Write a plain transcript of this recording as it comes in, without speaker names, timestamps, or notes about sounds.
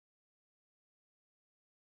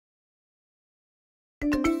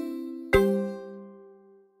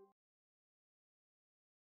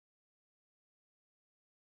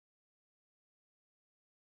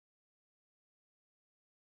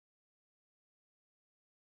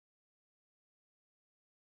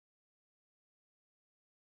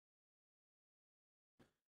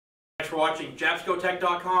for watching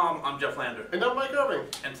Jabscotech.com. I'm Jeff Lander. And I'm Mike Irving.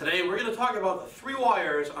 And today we're going to talk about the 3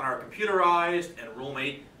 wires on our computerized and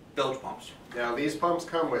rule-mate bilge pumps. Now these pumps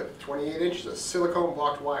come with 28 inches of silicone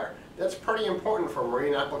blocked wire. That's pretty important for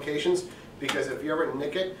marine applications because if you ever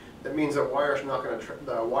nick it, that means the water's not going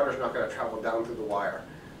to travel down through the wire.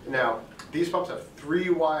 Now these pumps have 3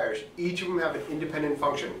 wires. Each of them have an independent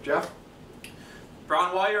function. Jeff?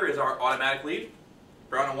 Brown wire is our automatic lead.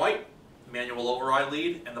 Brown and white, manual override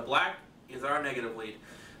lead, and the black is our negative lead.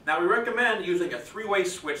 Now we recommend using a 3-way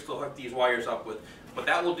switch to hook these wires up with. What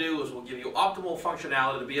that will do is will give you optimal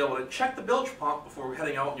functionality to be able to check the bilge pump before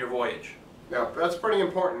heading out on your voyage. Now that's pretty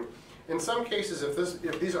important. In some cases,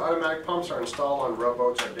 if these automatic pumps are installed on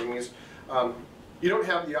rowboats or dinghies, you don't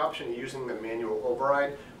have the option of using the manual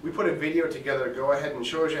override. We put a video together to go ahead and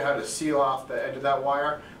shows you how to seal off the edge of that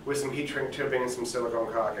wire with some heat shrink tubing and some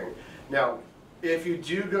silicone caulking. Now, if you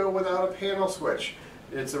do go without a panel switch,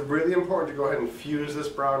 it's really important to go ahead and fuse this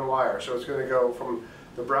brown wire. So it's going to go from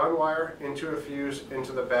the brown wire into a fuse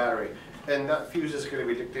into the battery, and that fuse is going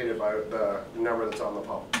to be dictated by the number that's on the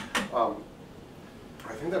pump.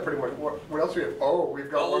 I think that pretty much. What else do we have? Oh,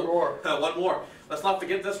 we've got one more. One more. Let's not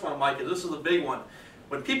forget this one, Mike. This is a big one.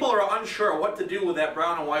 When people are unsure what to do with that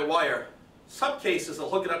brown and white wire, some cases they'll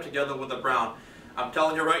hook it up together with the brown. I'm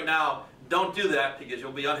telling you right now, don't do that because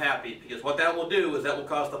you'll be unhappy. Because what that will do is that will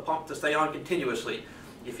cause the pump to stay on continuously.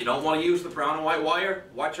 If you don't want to use the brown and white wire,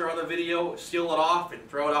 watch our other video, seal it off, and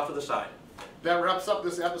throw it off to the side. That wraps up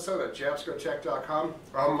this episode at Jabscotech.com.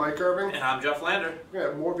 I'm Mike Irving. And I'm Jeff Lander. We're going to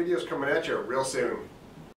have more videos coming at you real soon.